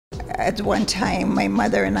At one time, my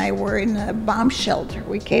mother and I were in a bomb shelter.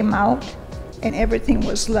 We came out and everything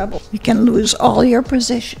was level. You can lose all your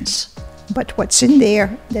possessions, but what's in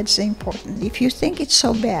there, that's important. If you think it's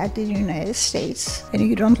so bad in the United States and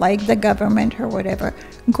you don't like the government or whatever,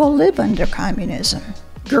 go live under communism.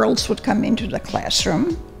 Girls would come into the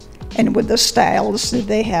classroom, and with the styles that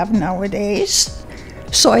they have nowadays,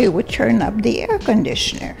 so I would turn up the air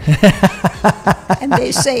conditioner. and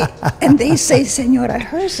they say, Senora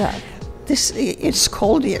Herzog, it's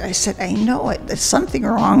cold here. I said, I know it. There's something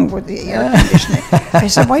wrong with the air conditioner. I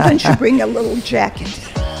said, why don't you bring a little jacket?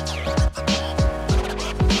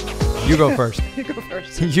 You go first. You go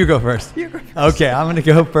first. You go first. You go first. Okay, I'm going to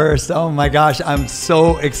go first. Oh my gosh, I'm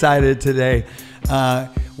so excited today.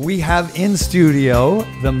 We have in studio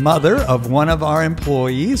the mother of one of our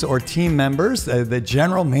employees or team members, the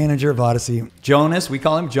general manager of Odyssey, Jonas. We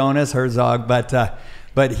call him Jonas Herzog, but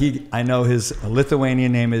I know his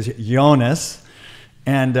Lithuanian name is Jonas.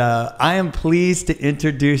 And I am pleased to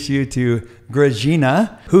introduce you to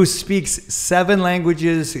Grazina, who speaks 7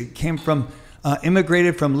 languages,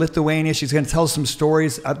 immigrated from Lithuania. She's going to tell some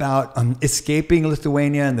stories about escaping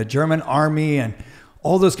Lithuania and the German army and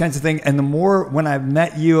all those kinds of things. And the more when I've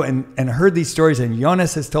met you and heard these stories, and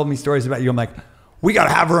Jonas has told me stories about you, I'm like, we got to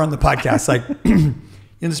have her on the podcast. Like,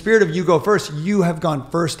 in the spirit of you go first, you have gone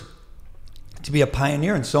first to be a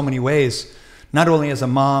pioneer in so many ways, not only as a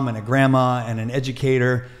mom and a grandma and an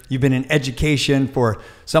educator. You've been in education for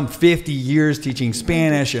some 50 years, teaching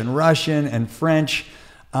Spanish and Russian and French.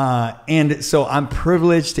 And so I'm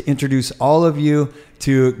privileged to introduce all of you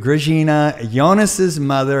to Grazina, Jonas's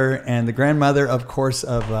mother, and the grandmother, of course,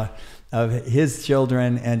 of his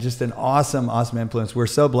children, and just an awesome, awesome influence. We're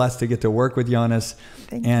so blessed to get to work with Jonas.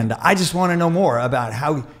 And I just want to know more about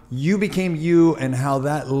how you became you and how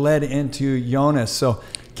that led into Jonas. So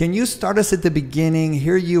can you start us at the beginning?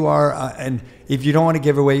 Here you are, and if you don't want to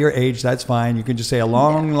give away your age, that's fine. You can just say a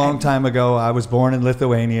long time ago, I was born in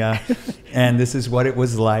Lithuania, and this is what it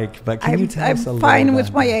was like. But can you tell us a little? I'm fine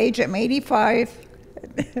with my age. I'm 85.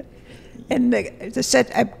 And the set,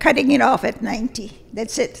 I'm cutting it off at 90.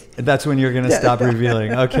 That's it. That's when you're going to stop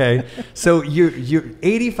revealing. Okay. So you're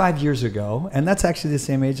 85 years ago, and that's actually the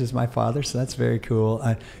same age as my father, so that's very cool.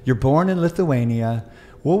 You're born in Lithuania.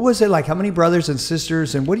 What was it like? How many brothers and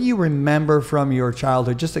sisters, and what do you remember from your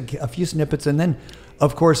childhood? Just a few snippets, and then,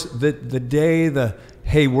 of course, the day,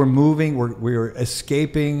 hey, we're moving, we're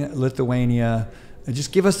escaping Lithuania.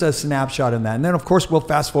 Just give us a snapshot in that. And then, of course, we'll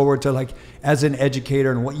fast forward to, like, as an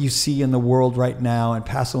educator and what you see in the world right now, and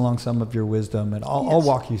pass along some of your wisdom. And I'll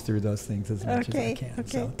walk you through those things as much as I can.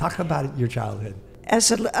 Okay. So talk about your childhood.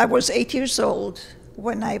 I was 8 years old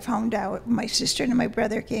when I found out my sister and my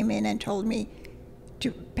brother came in and told me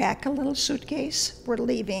to pack a little suitcase. We're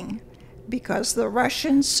leaving because the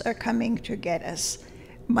Russians are coming to get us.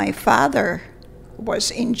 My father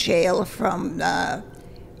was in jail from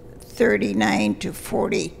 39 to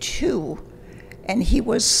 42, and he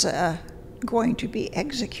was going to be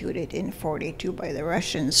executed in 42 by the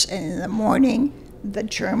Russians. And in the morning, the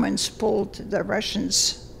Germans pulled the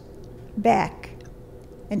Russians back,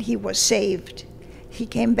 and he was saved. He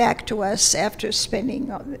came back to us after spending,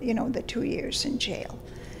 the 2 years in jail.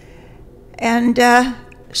 And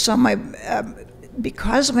so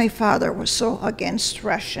because my father was so against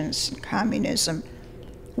Russians and communism,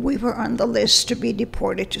 we were on the list to be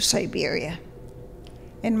deported to Siberia.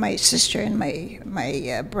 And my sister and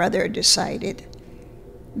my brother decided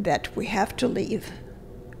that we have to leave.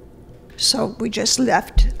 So we just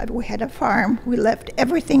left. We had a farm. We left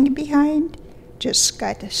everything behind, just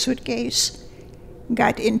got a suitcase,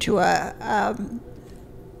 got into a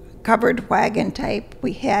covered wagon type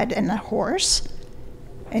we had and a horse,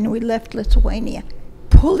 and we left Lithuania,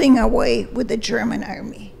 pulling away with the German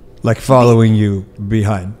army. Like following you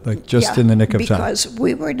behind, like just in the nick of time. Because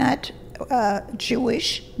we were not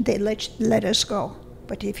Jewish, they let us go.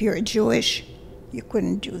 But if you're Jewish, you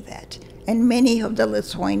couldn't do that. And many of the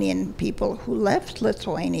Lithuanian people who left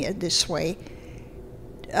Lithuania this way,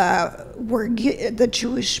 the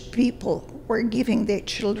Jewish people were giving their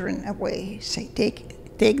children away, say,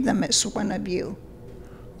 take them as one of you.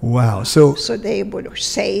 Wow. So they were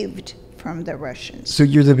saved from the Russians. So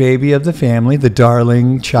you're the baby of the family, the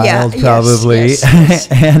darling child, probably. Yes.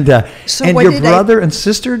 And your brother and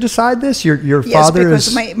sister decide this? Your father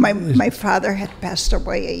is... Yes, because my father had passed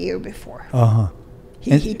away a year before. Uh-huh.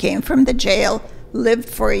 He came from the jail, lived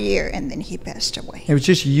for a year, and then he passed away. It was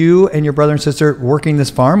just you and your brother and sister working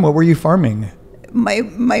this farm? What were you farming?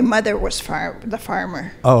 My mother was the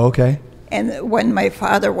farmer. Oh, okay. And when my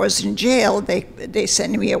father was in jail, they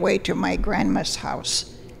sent me away to my grandma's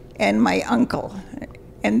house. And my uncle,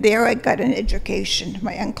 And there I got an education.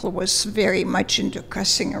 My uncle was very much into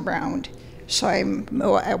cussing around. So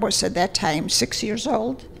I was at that time 6 years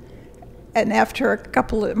old. And after a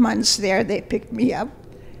couple of months there, they picked me up.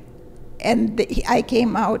 And I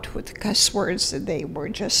came out with cuss words, and they were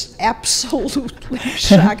just absolutely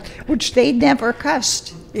shocked, which they never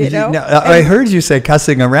cussed, you know. I heard you say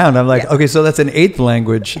cussing around. I'm like, okay, so that's an 8th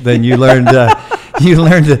language. Then you learned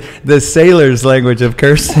the sailor's language of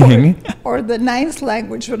cursing. Or the 9th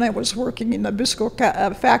language when I was working in the biscuit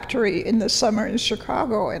factory in the summer in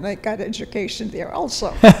Chicago, and I got education there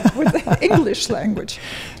also with the English language.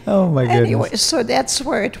 Oh my goodness. Anyway, so that's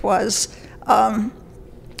where it was.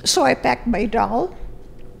 So I packed my doll,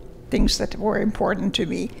 things that were important to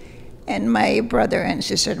me, and my brother and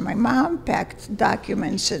sister and my mom packed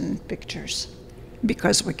documents and pictures,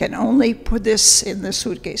 because we can only put this in the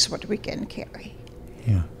suitcase what we can carry.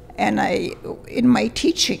 Yeah. And in my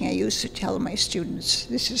teaching, I used to tell my students,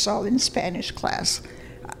 this is all in Spanish class,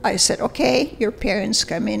 I said, okay, your parents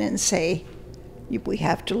come in and say, we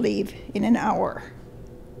have to leave in an hour.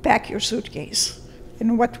 Pack your suitcase.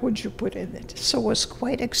 And what would you put in it? So it was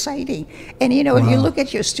quite exciting. And you know, Wow. you look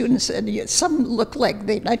at your students, and some look like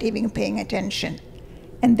they're not even paying attention.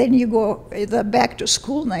 And then you go, the back to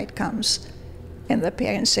school night comes, and the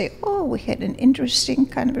parents say, oh, we had an interesting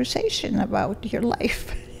conversation about your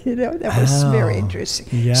life. You know, that was very interesting.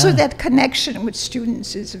 Yeah. So that connection with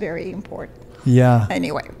students is very important. Yeah.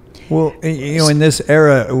 Anyway. Well, you know, in this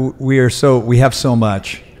era, we have so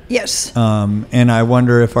much. Yes. And I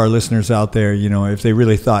wonder if our listeners out there, you know, if they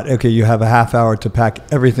really thought, okay, you have a half hour to pack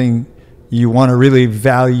everything you want to really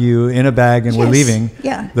value in a bag, and we're Yes. leaving.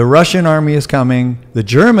 Yeah. The Russian army is coming, the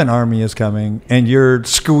German army is coming, and you're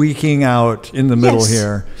squeaking out in the middle Yes.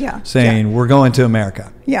 here, Yeah. saying, we're going to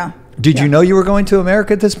America. Yeah. Did Yeah. you know you were going to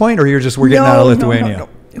America at this point, or we're getting out of Lithuania? No.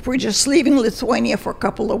 We're just leaving Lithuania for a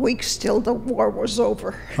couple of weeks till the war was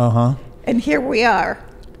over. Uh-huh. And here we are,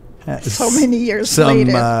 so many years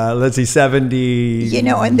later. Let's see, 70. You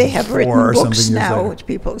know, and they have written or books something years now, later. with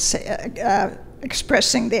people say,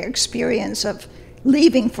 expressing their experience of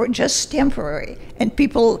leaving for just temporary, and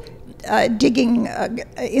people digging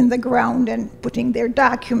in the ground and putting their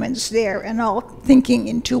documents there and all, thinking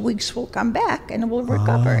in 2 weeks we'll come back and we'll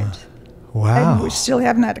recover it. Wow. And we still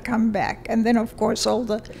have not come back. And then, of course, all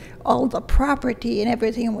the property and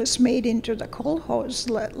everything was made into the kolkhoz,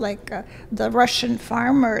 like the Russian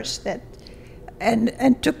farmers that,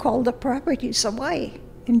 and took all the properties away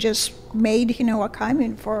and just made, you know, a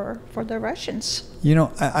commune for the Russians. You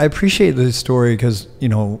know, I appreciate this story because, you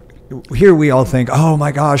know, here we all think, oh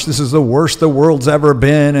my gosh, this is the worst the world's ever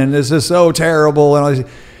been, and this is so terrible.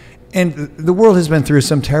 And the world has been through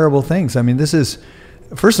some terrible things. I mean, this is...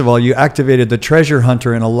 First of all, you activated the treasure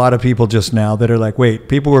hunter in a lot of people just now that are like, wait,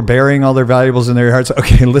 people were burying all their valuables in their hearts.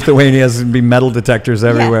 Okay, Lithuania has to be metal detectors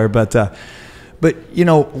everywhere. Yeah. But, you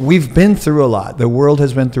know, we've been through a lot. The world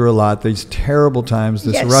has been through a lot. These terrible times,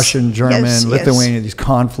 this Yes. Russian, German, Lithuania, these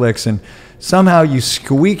conflicts. And somehow you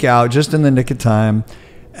squeak out just in the nick of time.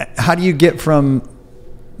 How do you get from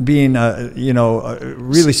being,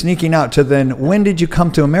 really sneaking out to then, when did you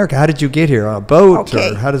come to America? How did you get here? On a boat?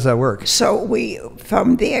 Okay. Or how does that work? So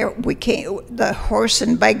from there, we came, the horse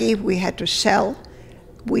and buggy we had to sell.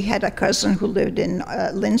 We had a cousin who lived in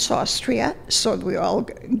Linz, Austria, so we all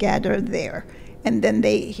gathered there. And then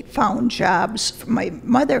they found jobs. My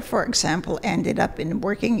mother, for example, ended up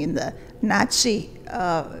working in the Nazi,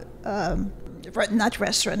 not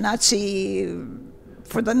restaurant,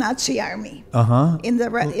 for the Nazi army. Uh-huh. In the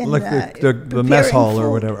the mess hall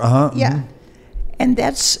or whatever. Uh-huh. Yeah. Mm-hmm. And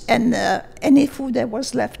that's any food that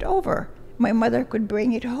was left over, my mother could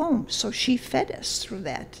bring it home. So she fed us through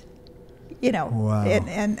that. You know. Wow.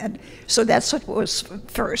 And so that's what was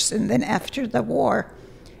first. And then after the war,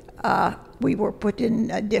 we were put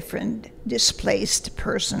in different displaced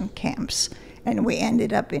person camps. And we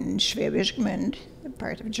ended up in Schwäbisch Gmünd,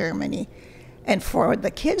 part of Germany. And for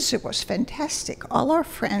the kids, it was fantastic. All our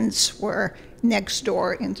friends were next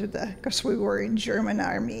door because we were in German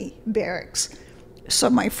army barracks.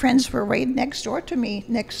 So my friends were right next door to me,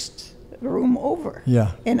 next room over.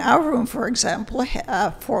 Yeah. In our room, for example,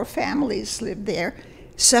 4 families lived there,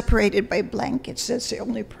 separated by blankets. That's the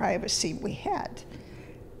only privacy we had.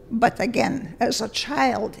 But again, as a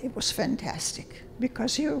child, it was fantastic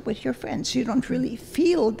because you're with your friends. You don't really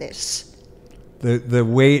feel this. The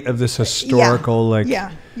weight of this historical,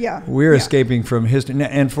 we're escaping from history.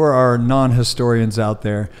 And for our non-historians out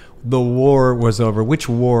there, the war was over. Which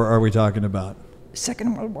war are we talking about?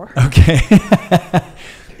 Second World War. Okay.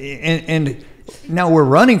 and now we're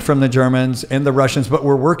running from the Germans and the Russians, but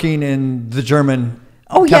we're working in the German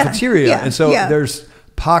cafeteria. Yeah, and so there's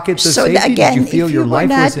pockets of so safety? again, Did you feel if your you were life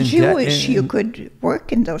not was in Jewish, debt? you could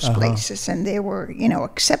work in those places, and they were,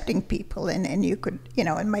 accepting people, and you could,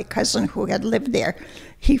 and my cousin who had lived there,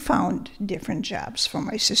 he found different jobs for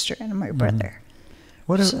my sister and my brother.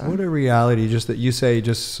 What a reality, just that you say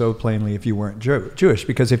just so plainly, if you weren't Jewish,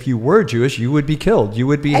 because if you were Jewish, you would be killed. You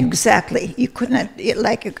would be... Exactly. You could not,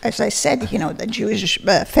 like, as I said, the Jewish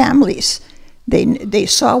families, they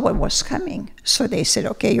saw what was coming. So they said,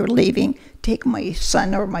 okay, you're leaving, take my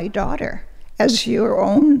son or my daughter as your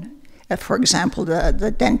own. For example,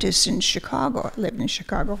 the dentist in Chicago, lived in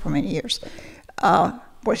Chicago for many years,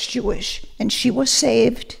 was Jewish, and she was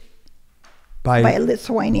saved by a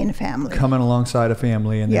Lithuanian family. Coming alongside a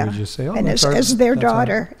family, and they would just say, oh, and as their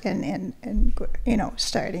daughter, and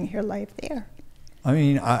starting her life there. I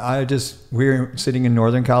mean, we're sitting in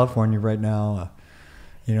Northern California right now.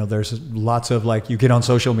 There's lots of, like, you get on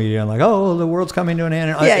social media and like, oh, the world's coming to an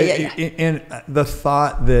end. And the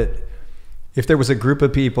thought that if there was a group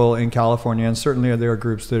of people in California, and certainly there are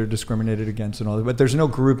groups that are discriminated against and all that, but there's no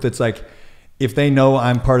group that's like, if they know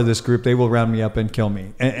I'm part of this group, they will round me up and kill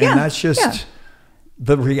me. And that's just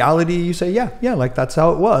the reality. You say, like that's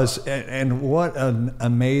how it was. And what an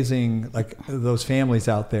amazing, like, those families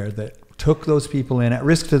out there that took those people in at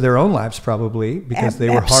risk to their own lives, probably, because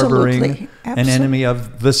they were harboring an enemy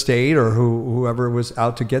of the state or whoever was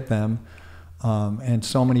out to get them. And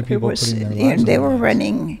so many people putting their lives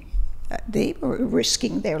they were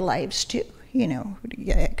risking their lives too,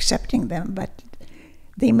 accepting them, but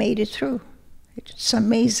they made it through. It's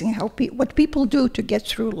amazing what people do to get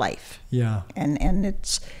through life. Yeah. And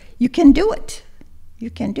you can do it.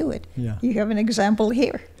 You can do it. Yeah. You have an example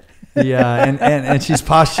here. Yeah, and she's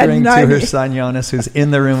posturing to her son Jonas, who's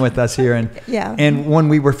in the room with us here. And when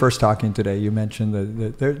we were first talking today, you mentioned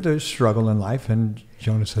the struggle in life, and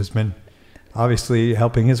Jonas has been obviously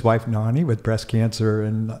helping his wife Nani with breast cancer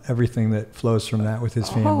and everything that flows from that with his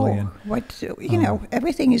family.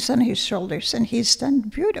 Everything is on his shoulders, and he's done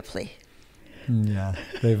beautifully. Yeah,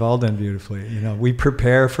 they've all done beautifully. We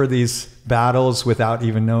prepare for these battles without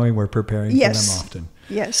even knowing we're preparing for them often.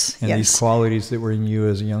 Yes. And these qualities that were in you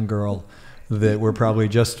as a young girl that were probably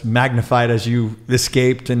just magnified as you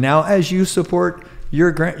escaped, and now as you support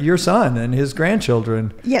your son and his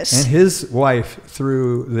grandchildren, and his wife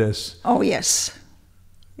through this. Oh yes,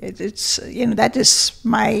 it's that is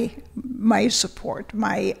my support.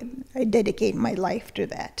 I dedicate my life to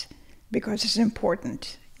that because it's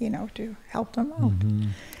important, to help them out. Mm-hmm.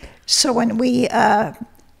 So when we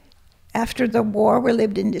after the war, we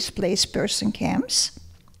lived in displaced person camps.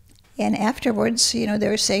 And afterwards, they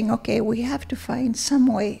were saying, okay, we have to find some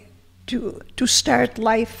way to start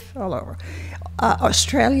life all over.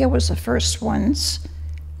 Australia was the first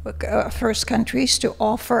countries to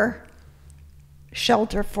offer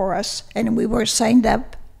shelter for us, and we were signed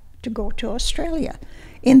up to go to Australia.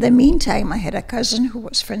 In the meantime, I had a cousin who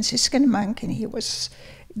was Franciscan monk, and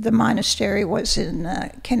the monastery was in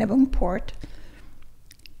Kennebunkport,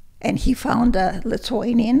 and he found a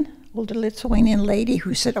older Lithuanian lady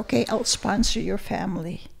who said, okay, I'll sponsor your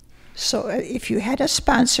family. So if you had a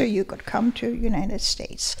sponsor, you could come to United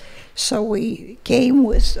States. So we came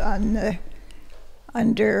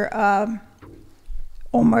under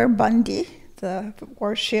Omar Bundy, the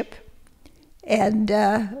warship, and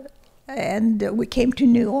we came to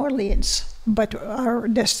New Orleans, but our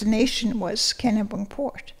destination was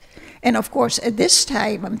Kennebunkport. And of course, at this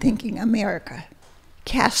time, I'm thinking America,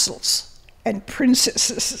 castles and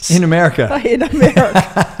princesses. In America. In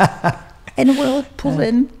America. And we'll pull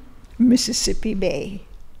in Mississippi Bay.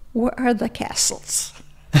 Where are the castles?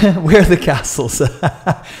 Where are the castles?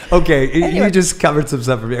 Okay, anyway. You just covered some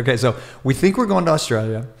stuff for me. Okay, so we think we're going to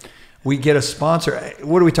Australia. We get a sponsor.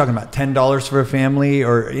 What are we talking about? $10 for a family,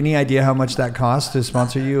 or any idea how much that costs to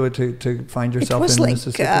sponsor you to find yourself in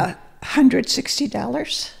Mississippi? It was like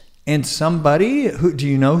 $160. And somebody, do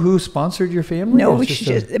you know who sponsored your family? No,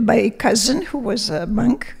 my cousin, who was a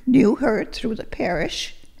monk, knew her through the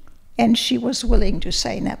parish, and she was willing to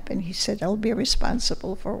sign up. And he said, I'll be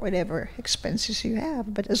responsible for whatever expenses you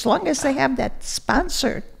have. But as long as they have that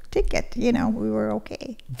sponsored ticket, we were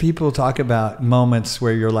okay. People talk about moments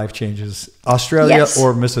where your life changes, Australia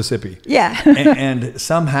or Mississippi. Yeah. and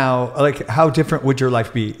somehow, like, how different would your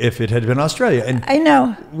life be if it had been Australia? And I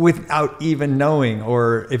know. Without even knowing,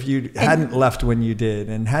 or if you hadn't left when you did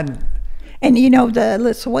and hadn't. And the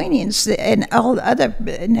Lithuanians and all the other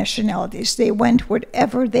nationalities, they went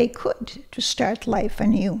wherever they could to start life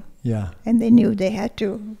anew. Yeah. And they knew they had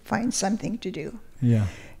to find something to do. Yeah.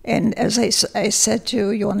 And as I said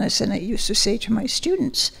to Jonas, and I used to say to my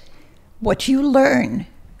students, what you learn,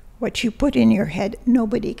 what you put in your head,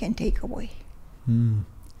 nobody can take away.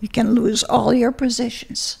 You can lose all your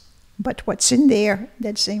possessions, but what's in there,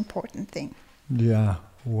 that's the important thing. Yeah,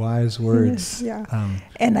 wise words. Yeah.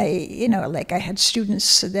 And I had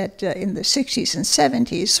students that in the 60s and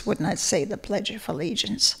 70s would not say the Pledge of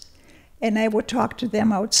Allegiance. And I would talk to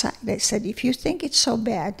them outside. I said, if you think it's so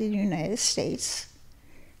bad in the United States,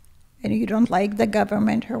 and you don't like the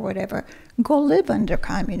government or whatever, go live under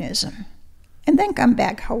communism. And then come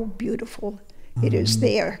back how beautiful it is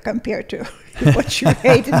there compared to what you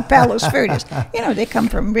hate in Palos Verdes. They come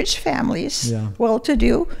from rich families,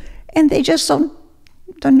 well-to-do, and they just don't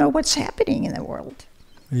know what's happening in the world.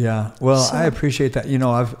 Yeah, well, I appreciate that.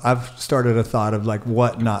 I've started a thought of like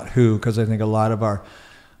what, not who, because I think a lot of our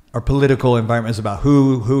political environment is about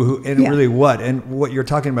who, and really what. And what you're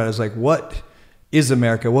talking about is like, what is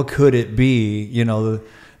America? What could it be?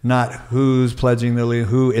 Not who's pledging the allegiance,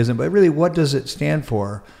 who isn't, but really what does it stand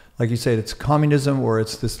for? Like you said, it's communism, or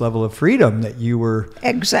it's this level of freedom that you were...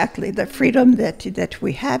 Exactly, the freedom that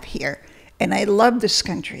we have here. And I love this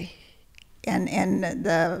country. And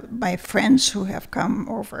my friends who have come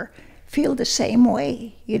over feel the same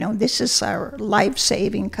way. This is our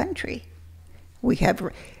life-saving country.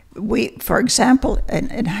 For example,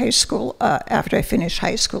 in high school, after I finished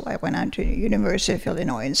high school, I went on to the University of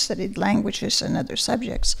Illinois and studied languages and other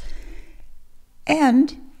subjects.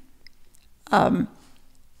 And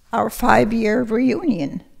our 5-year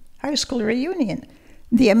reunion, high school reunion,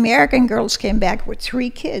 the American girls came back with 3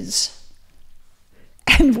 kids.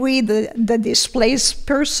 And we, the displaced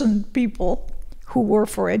person people who were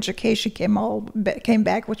for education, came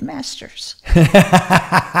back with masters.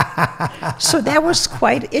 So that was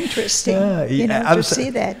quite interesting, to see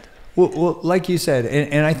that. Well, like you said,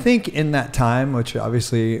 and I think in that time, which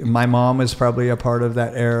obviously my mom is probably a part of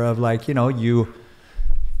that era of like,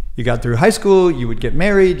 you got through high school, you would get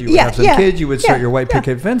married, you would have some kids, you would start your white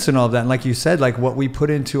picket fence and all of that. And like you said, like what we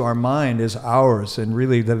put into our mind is ours, and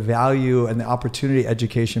really the value and the opportunity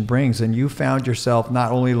education brings. And you found yourself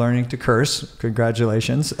not only learning to curse,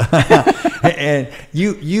 congratulations, and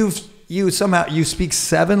you somehow speak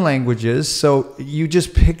 7 languages. So you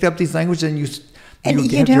just picked up these languages and you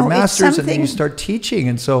get your master's, and then you start teaching.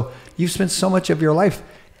 And so you've spent so much of your life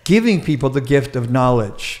giving people the gift of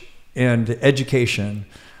knowledge and education.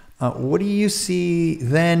 What do you see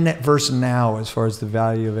then versus now as far as the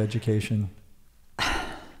value of education?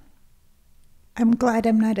 I'm glad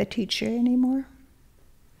I'm not a teacher anymore.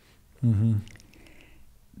 Mm-hmm.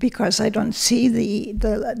 Because I don't see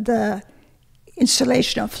the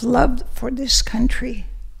installation of love for this country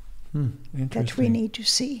that we need to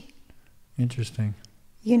see. Interesting.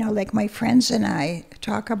 Like my friends and I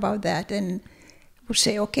talk about that, and we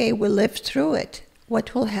say, okay, we lived through it.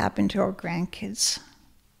 What will happen to our grandkids?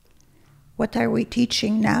 What are we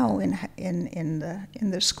teaching now in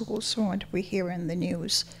the schools from what we hear in the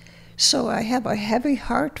news? So I have a heavy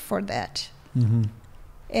heart for that. Mm-hmm.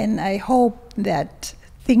 And I hope that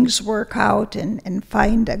things work out and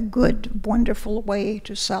find a good, wonderful way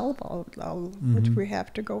to solve all what we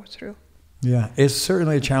have to go through. Yeah, it's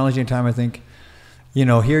certainly a challenging time, I think.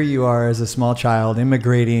 Here you are as a small child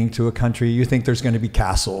immigrating to a country, you think there's going to be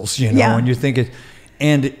castles, and you think it...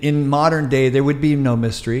 And in modern day, there would be no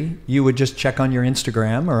mystery. You would just check on your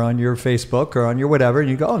Instagram or on your Facebook or on your whatever, and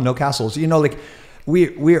you go, oh, no castles.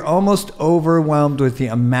 We're almost overwhelmed with the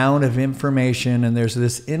amount of information, and there's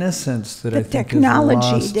this innocence that I think is lost. The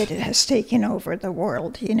technology that it has taken over the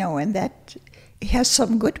world, and that it has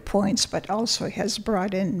some good points, but also has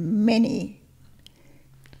brought in many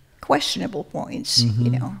questionable points,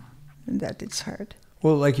 and that it's hard.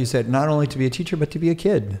 Well, like you said, not only to be a teacher, but to be a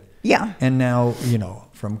kid. Yeah. And now,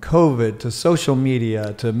 from COVID to social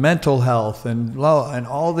media to mental health and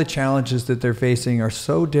all the challenges that they're facing are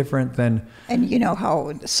so different than... And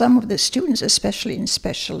how some of the students, especially in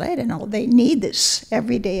special ed and all, they need this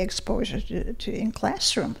everyday exposure to in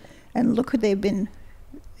classroom. And look, they've been,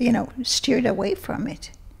 steered away from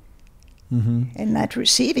it and not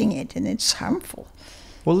receiving it, and it's harmful.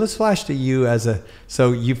 Well, let's flash to you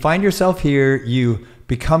so you find yourself here, you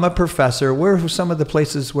become a professor. Where were some of the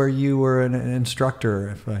places where you were an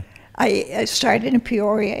instructor? I started in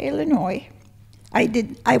Peoria, Illinois.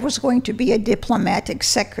 I was going to be a diplomatic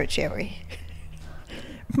secretary,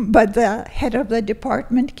 but the head of the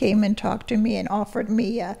department came and talked to me and offered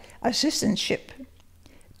me an assistantship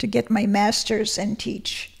to get my master's and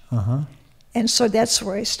teach. Uh-huh. And so that's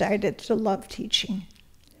where I started to love teaching.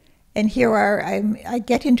 And here I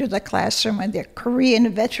get into the classroom, and there are Korean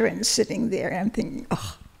veterans sitting there, and I'm thinking,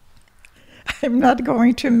 oh, I'm not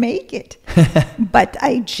going to make it. But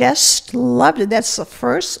I just loved it. That's the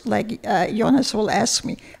first, Jonas will ask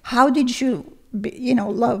me, how did you,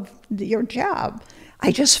 love your job?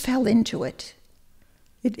 I just fell into it.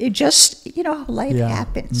 It just, you know, how life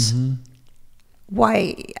happens. Mm-hmm.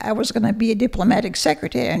 Why I was going to be a diplomatic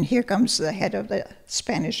secretary, and here comes the head of the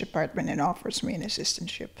Spanish department and offers me an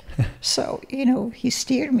assistantship. So, you know, he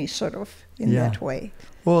steered me sort of in that way.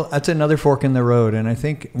 Well, that's another fork in the road. And I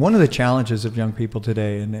think one of the challenges of young people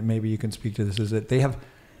today, and maybe you can speak to this, is that they have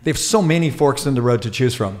so many forks in the road to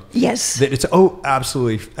choose from. Yes. That it's,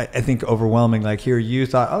 absolutely, I think, overwhelming. Like here you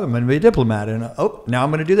thought, I'm going to be a diplomat. And, now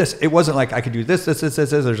I'm going to do this. It wasn't like I could do this. There's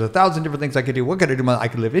 1,000 different things I could do. What could I do? I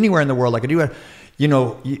could live anywhere in the world. I could do it. You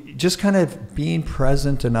know, just kind of being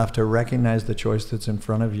present enough to recognize the choice that's in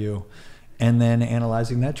front of you and then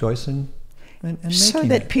analyzing that choice and making so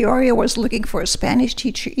that Peoria was looking for a Spanish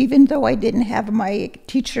teacher, even though I didn't have my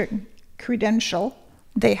teacher credential.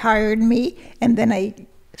 They hired me, and then I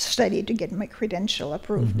studied to get my credential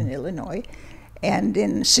approved in Illinois. And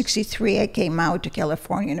in '63, I came out to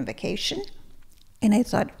California on a vacation. And I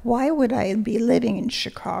thought, why would I be living in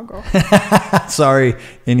Chicago? Sorry,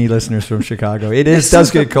 any listeners from Chicago. It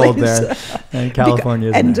does get cold there. And California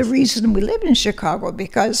is nice. The reason we live in Chicago,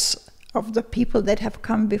 because of the people that have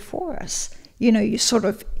come before us. You know, you sort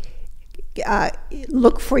of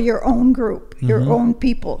look for your own group, your own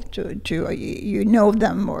people, you know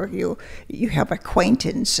them, or you have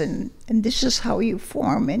acquaintance, and this is how you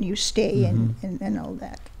form and you stay and all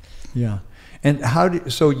that. Yeah. And how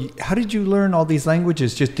did you learn all these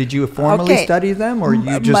languages? Just did you formally study them, or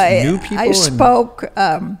you just knew people? I spoke.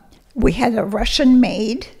 We had a Russian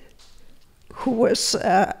maid who was,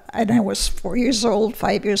 and I was 4 years old,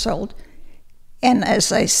 5 years old, and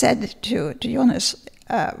as I said to Jonas,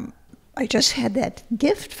 I just had that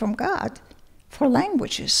gift from God for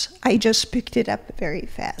languages. I just picked it up very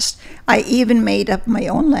fast. I even made up my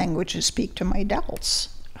own language to speak to my dolls.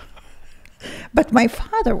 But my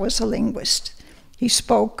father was a linguist. He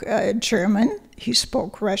spoke German, he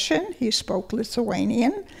spoke Russian, he spoke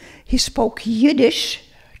Lithuanian, he spoke Yiddish,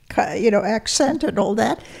 accent and all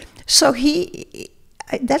that. So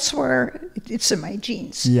that's where it's in my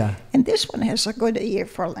genes. Yeah. And this one has a good ear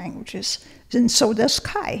for languages, and so does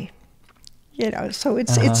Kai. So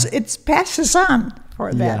it's passes on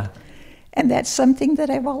for that. Yeah. And that's something that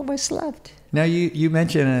I've always loved. Now, you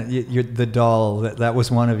mentioned the doll. That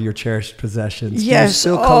was one of your cherished possessions. Yes. Do you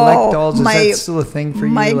still collect dolls? Is that still a thing for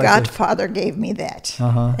you? My godfather gave me that.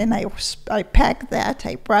 And I packed that.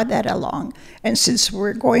 I brought that along. And since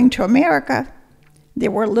we're going to America,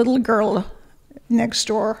 there were a little girl next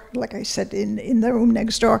door, like I said, in the room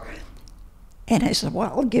next door. And I said,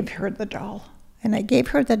 well, I'll give her the doll. And I gave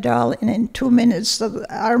her the doll, and in 2 minutes, the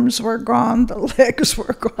arms were gone, the legs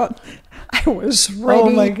were gone. I was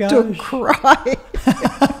ready to cry.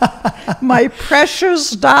 My precious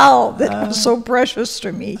doll that was so precious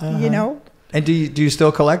to me, And do you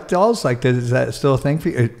still collect dolls? Like, is that still a thing for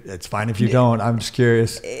you? It's fine if you don't. I'm just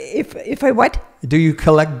curious. If I what? Do you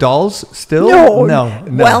collect dolls still? No.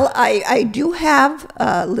 Well, I do have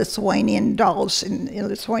Lithuanian dolls in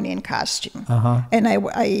Lithuanian costume. And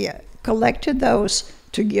I collected those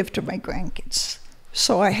to give to my grandkids.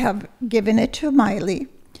 So I have given it to Miley,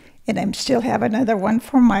 and I still have another one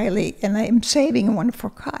for Miley, and I'm saving one for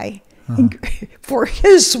Kai, for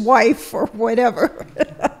his wife or whatever.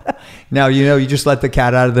 Now, you just let the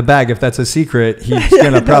cat out of the bag. If that's a secret, he's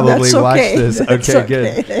going to probably watch this. Okay,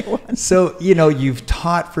 good. So, you've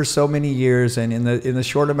taught for so many years, and in the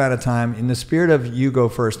short amount of time, in the spirit of you go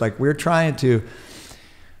first, like we're trying to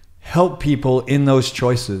help people in those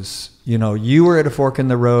choices. You were at a fork in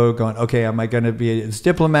the road going, okay, am I going to be a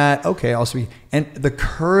diplomat? Okay, I'll speak. And the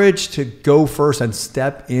courage to go first and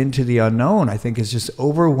step into the unknown, I think, is just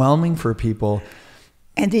overwhelming for people.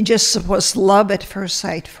 And it just was love at first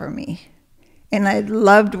sight for me. And I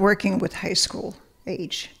loved working with high school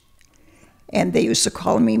age. And they used to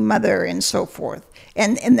call me mother and so forth.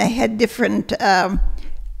 And they had different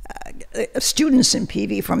students in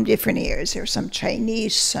PV from different areas. There were some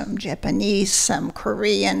Chinese, some Japanese, some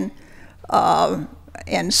Korean,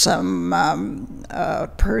 and some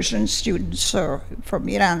Persian students from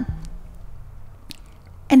Iran.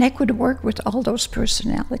 And I could work with all those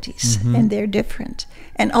personalities, and they're different.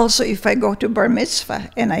 And also, if I go to Bar Mitzvah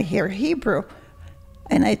and I hear Hebrew,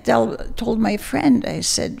 and I told my friend, I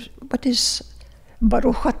said, what is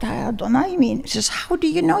Baruch Atah Adonai mean? She says, how do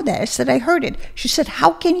you know that? I said, I heard it. She said,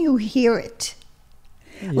 how can you hear it?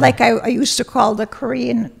 Yeah. Like I used to call the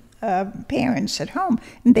Korean parents at home,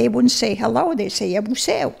 and they wouldn't say hello, they say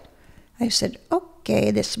Yabuseo. I said,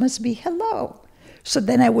 okay, this must be hello. So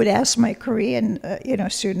then I would ask my Korean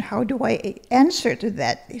student, how do I answer to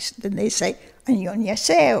that? Then they say,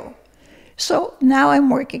 Annyeonghaseyo. So now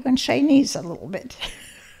I'm working on Chinese a little bit.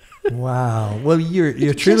 Wow. Well,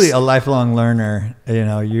 you're truly a lifelong learner. You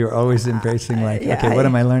know, you're always embracing like, yeah, okay, what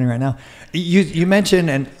am I learning right now? You mentioned,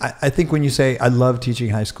 and I think when you say, I love teaching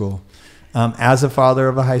high school, as a father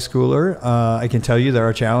of a high schooler, I can tell you there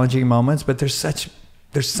are challenging moments, but there's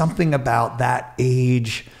something about that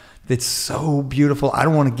age that's so beautiful. I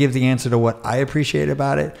don't want to give the answer to what I appreciate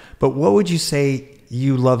about it, but what would you say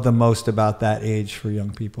you love the most about that age for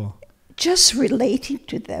young people? Just relating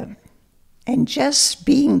to them and just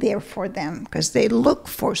being there for them, because they look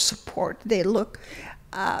for support. They look,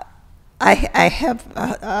 I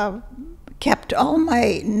have kept all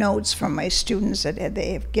my notes from my students that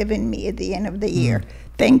they have given me at the end of the year,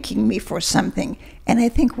 thanking me for something. And I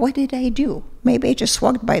think, what did I do? Maybe I just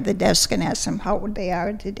walked by the desk and asked them how they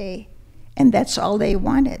are today. And that's all they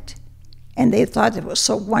wanted. And they thought it was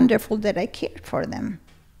so wonderful that I cared for them.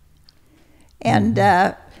 And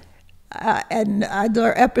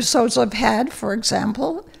other episodes I've had, for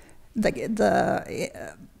example, the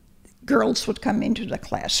girls would come into the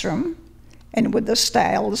classroom, and with the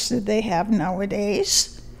styles that they have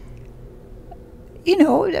nowadays, you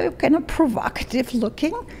know, they're kind of provocative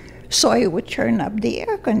looking. So I would turn up the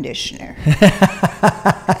air conditioner.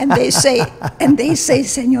 and they say,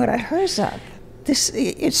 Senora Herzog,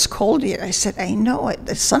 it's cold here. I said, I know it.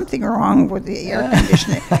 There's something wrong with the air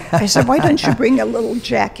conditioner. I said, why don't you bring a little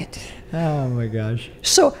jacket? Oh my gosh.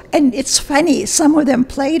 So, and it's funny, some of them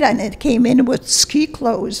played on it, came in with ski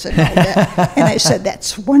clothes and all that. And I said,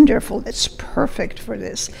 that's wonderful, that's perfect for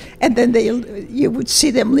this. And then you would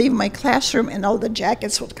see them leave my classroom and all the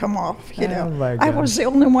jackets would come off, you know. Oh my gosh. I was the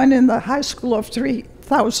only one in the high school of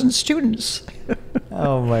 3,000 students.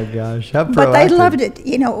 Oh my gosh, how proactive. But I loved it,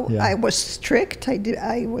 you know. Yeah. I was strict,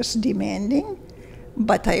 I was demanding,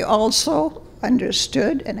 but I also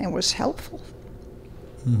understood and I was helpful.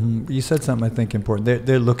 Mm-hmm. You said something I think important.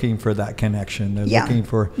 They're looking for that connection. They're looking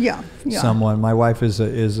for someone. My wife is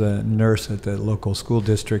a nurse at the local school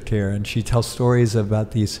district here, and she tells stories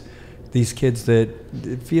about these kids that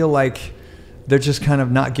feel like they're just kind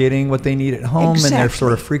of not getting what they need at home, and they're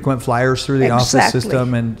sort of frequent flyers through the office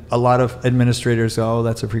system. And a lot of administrators go, "Oh,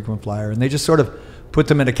 that's a frequent flyer," and they just sort of put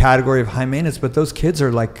them in a category of high maintenance. But those kids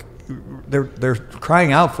are like, they're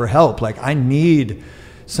crying out for help. Like, I need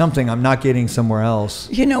something I'm not getting somewhere else.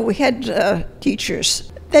 You know, we had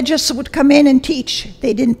teachers that just would come in and teach.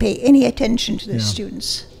 They didn't pay any attention to the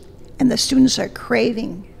students. And the students are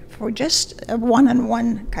craving for just a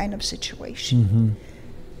one-on-one kind of situation. Mm-hmm.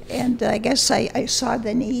 And I guess I saw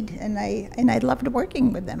the need, and I loved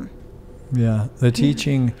working with them. Yeah, the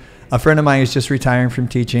teaching. A friend of mine is just retiring from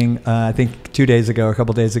teaching. I think a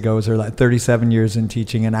couple days ago, was her like 37 years in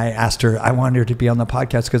teaching. And I asked her, I wanted her to be on the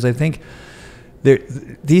podcast because I think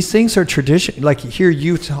these things are tradition. Like here,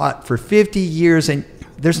 you taught for 50 years, and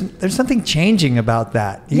there's something changing about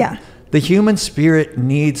that. The human spirit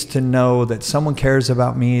needs to know that someone cares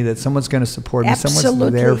about me, that someone's going to support me,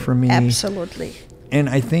 someone's there for me. Absolutely. And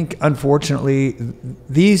I think, unfortunately,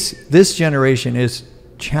 this generation is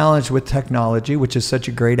challenged with technology, which is such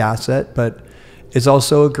a great asset, but is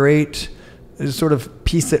also a great sort of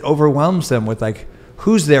piece that overwhelms them with like,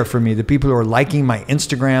 who's there for me? The people who are liking my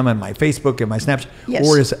Instagram and my Facebook and my Snapchat? Yes.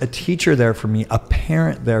 Or is a teacher there for me, a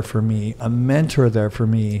parent there for me, a mentor there for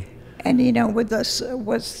me? And you know, with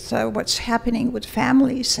what's happening with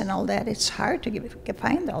families and all that, it's hard to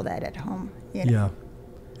find all that at home. You know?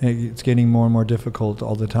 Yeah, it's getting more and more difficult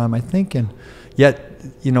all the time, I think. And yet,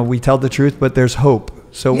 you know, we tell the truth, but there's hope.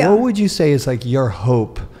 So what would you say is like your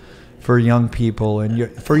hope for young people, and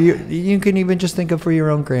you can even just think of for your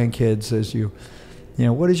own grandkids as you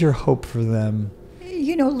know, what is your hope for them?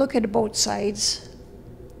 You know, look at both sides.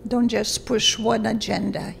 Don't just push one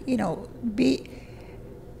agenda. You know,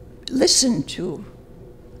 listen to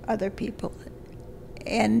other people,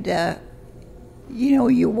 and you know,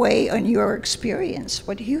 you weigh on your experience,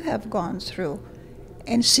 what you have gone through,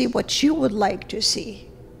 and see what you would like to see.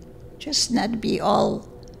 Just not be all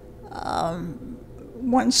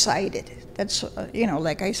one-sided. That's you know,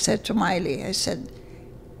 like I said to Miley, I said,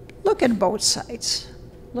 look at both sides.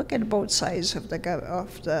 Look at both sides of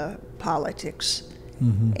the politics,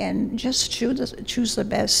 and just choose the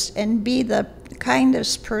best, and be the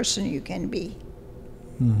kindest person you can be,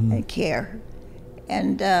 and care.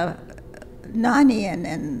 And Nani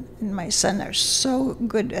and my son are so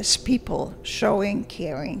good as people, showing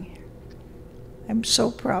caring. I'm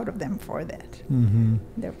so proud of them for that.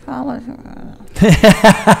 They're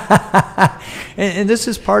and this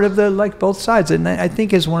is part of both sides, and I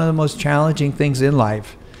think is one of the most challenging things in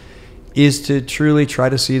life, is to truly try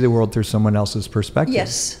to see the world through someone else's perspective.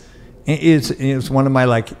 Yes. It's one of my,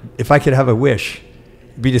 like, if I could have a wish,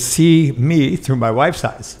 it'd be to see me through my wife's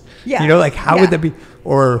eyes. Yeah. You know, like how Yeah. would that be?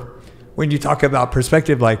 Or when you talk about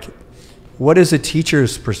perspective, like what is a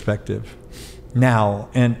teacher's perspective now?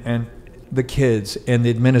 And the kids and the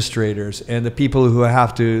administrators and the people who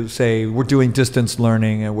have to say we're doing distance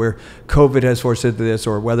learning and where COVID has forced into this,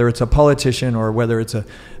 or whether it's a politician or whether it's a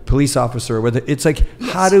police officer, or whether it's like,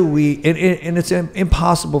 Yes. how do we, and it's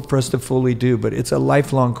impossible for us to fully do, but it's a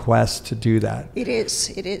lifelong quest to do that. It is.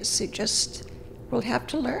 It just, we'll have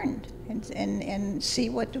to learn and see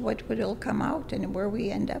what will come out and where we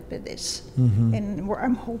end up with this. And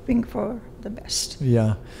I'm hoping for the best.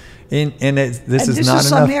 Yeah. This This is not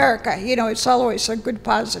is enough. America. You know, it's always a good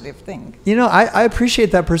positive thing. You know, I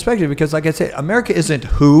appreciate that perspective because, like I said, America isn't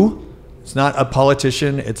who. It's not a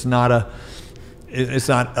politician. It's not a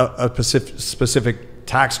specific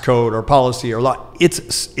tax code or policy or law.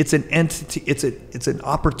 It's an entity. It's an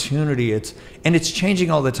opportunity. And it's changing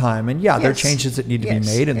all the time. And yeah, there are Yes. changes that need to be Yes.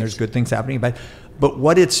 made, and Yes. there's good things happening. But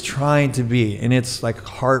what it's trying to be, and it's like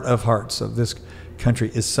heart of hearts of this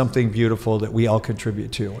country, is something beautiful that we all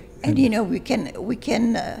contribute to. And you know, we can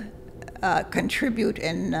contribute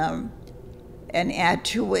and add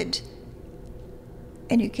to it,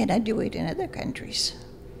 and you cannot do it in other countries.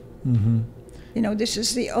 You know, this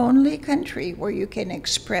is the only country where you can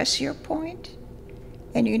express your point,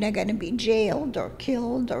 and you're not going to be jailed or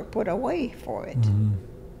killed or put away for it.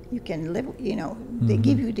 You can live. You know, they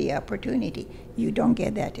give you the opportunity. You don't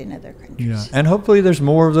get that in other countries. Yeah, and hopefully there's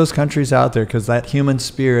more of those countries out there, because that human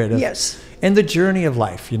spirit of, Yes. and the journey of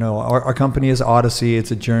life. You know, our company is Odyssey.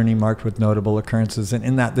 It's a journey marked with notable occurrences. And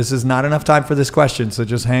in that, this is not enough time for this question, so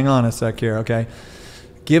just hang on a sec here, okay?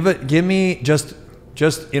 Give me just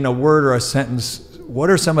in a word or a sentence, what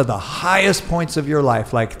are some of the highest points of your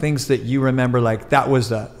life, like things that you remember, like that was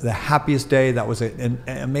the happiest day, that was an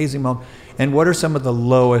amazing moment? And what are some of the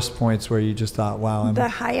lowest points where you just thought, wow, The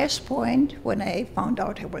highest point when I found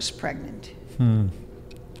out I was pregnant,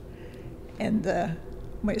 and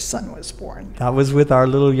my son was born. that was with our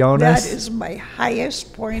little Jonas? That is my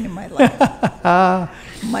highest point in my life.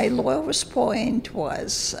 My lowest point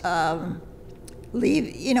was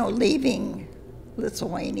leaving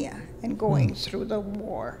Lithuania and going through the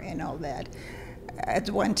war and all that. At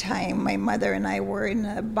one time, my mother and I were in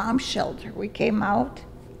a bomb shelter. We came out,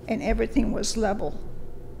 and everything was level.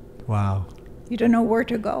 Wow. You don't know where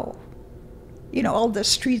to go. You know, all the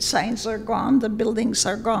street signs are gone, the buildings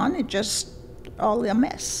are gone, it's just all a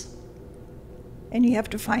mess. And you have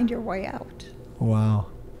to find your way out. Wow.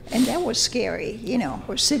 And that was scary, you know.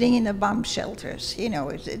 We're sitting in the bomb shelters, you know,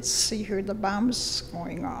 it's you hear the bombs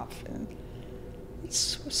going off, and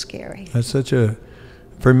it's scary. That's such a,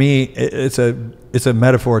 for me, it's a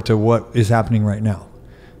metaphor to what is happening right now.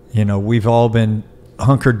 You know, we've all been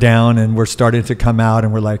hunkered down, and we're starting to come out,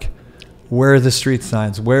 and we're like, where are the street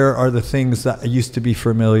signs? Where are the things that used to be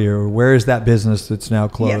familiar? Where is that business that's now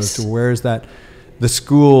closed? Yes. Where is that the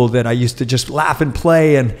school that I used to just laugh and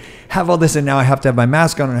play and have all this, and now I have to have my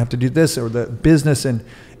mask on and I have to do this, or the business, and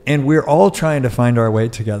we're all trying to find our way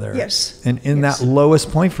together. Yes. And in Yes. that lowest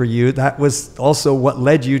point for you, that was also what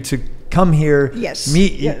led you to come here, Yes.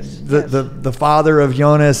 meet Yes. the father of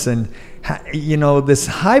Jonas, and you know, this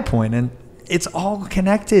high point, and it's all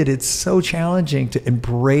connected. It's so challenging to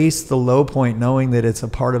embrace the low point, knowing that it's a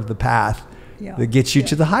part of the path that gets you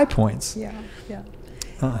to the high points. Yeah.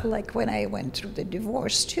 Like when I went through the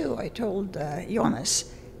divorce too, I told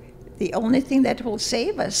Jonas, the only thing that will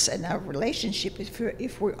save us in our relationship is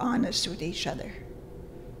if we're honest with each other.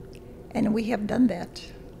 And we have done that.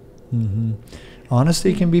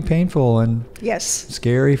 Honesty can be painful and Yes.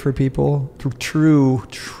 scary for people.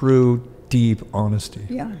 True, deep honesty.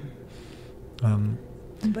 Yeah.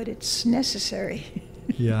 But it's necessary.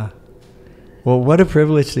 Yeah. Well, what a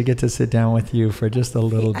privilege to get to sit down with you for just a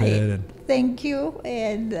little bit. And Thank you.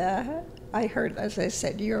 And I heard, as I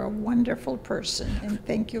said, you're a wonderful person. And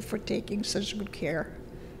thank you for taking such good care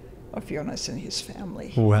of Jonas and his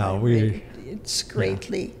family. Well, it's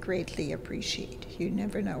greatly appreciated. You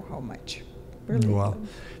never know how much. Really. Well,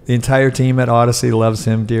 the entire team at Odyssey loves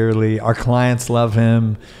him dearly. Our clients love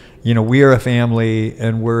him. You know, we are a family,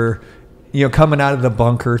 and we're, you know, coming out of the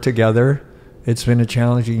bunker together. It's been a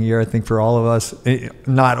challenging year, I think, for all of us,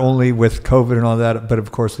 not only with COVID and all that, but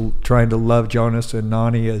of course, trying to love Jonas and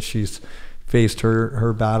Nani as she's faced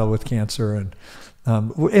her battle with cancer,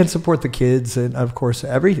 and support the kids. And of course,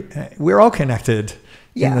 we're all connected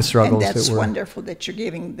in the struggles. And that's wonderful that you're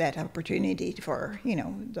giving that opportunity for, you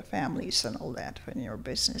know, the families and all that in your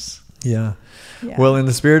business. Yeah. Well, in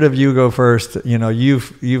the spirit of you go first, you know,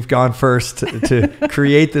 you've gone first to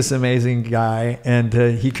create this amazing guy, and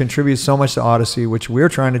he contributes so much to Odyssey, which we're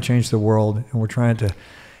trying to change the world, and we're trying to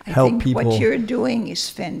help think people. What you're doing is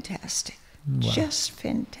fantastic. Wow. Just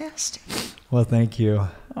fantastic. Well, thank you.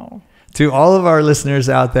 Oh. To all of our listeners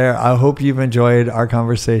out there, I hope you've enjoyed our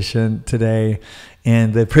conversation today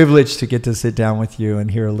and the privilege to get to sit down with you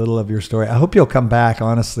and hear a little of your story. I hope you'll come back,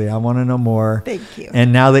 honestly. I want to know more. Thank you.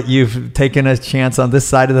 And now that you've taken a chance on this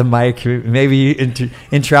side of the mic, maybe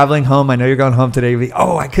in traveling home, I know you're going home today, you'll be,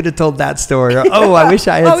 oh, I could have told that story. Or, oh, I wish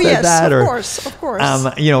I had said that. Of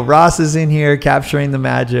course. You know, Ross is in here capturing the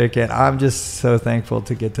magic, and I'm just so thankful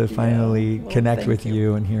to get to finally connect with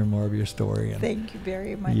you and hear more of your story. And thank you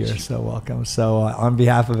very much. You're so welcome. So on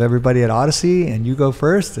behalf of everybody at Odyssey and You Go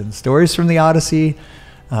First and Stories from the Odyssey,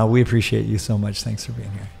 we appreciate you so much. Thanks for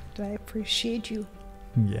being here. I appreciate you.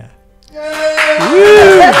 Yeah.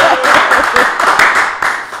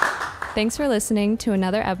 Thanks for listening to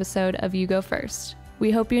another episode of You Go First.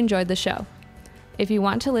 We hope you enjoyed the show. If you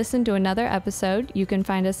want to listen to another episode, you can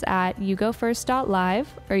find us at yougofirst.live,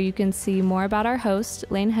 or you can see more about our host,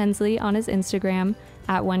 Lain Hensley, on his Instagram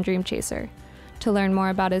at OneDreamChaser. To learn more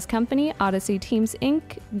about his company, Odyssey Teams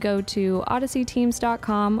Inc., go to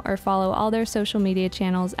odysseyteams.com or follow all their social media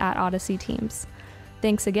channels at Odyssey Teams.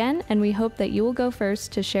 Thanks again, and we hope that you will go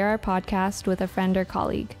first to share our podcast with a friend or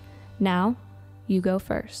colleague. Now, you go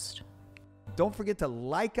first. Don't forget to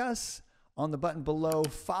like us on the button below.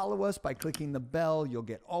 Follow us by clicking the bell. You'll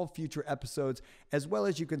get all future episodes, as well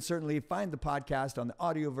as you can certainly find the podcast on the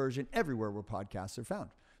audio version everywhere where podcasts are found.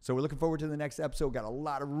 So we're looking forward to the next episode. Got a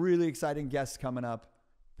lot of really exciting guests coming up.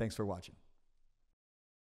 Thanks for watching.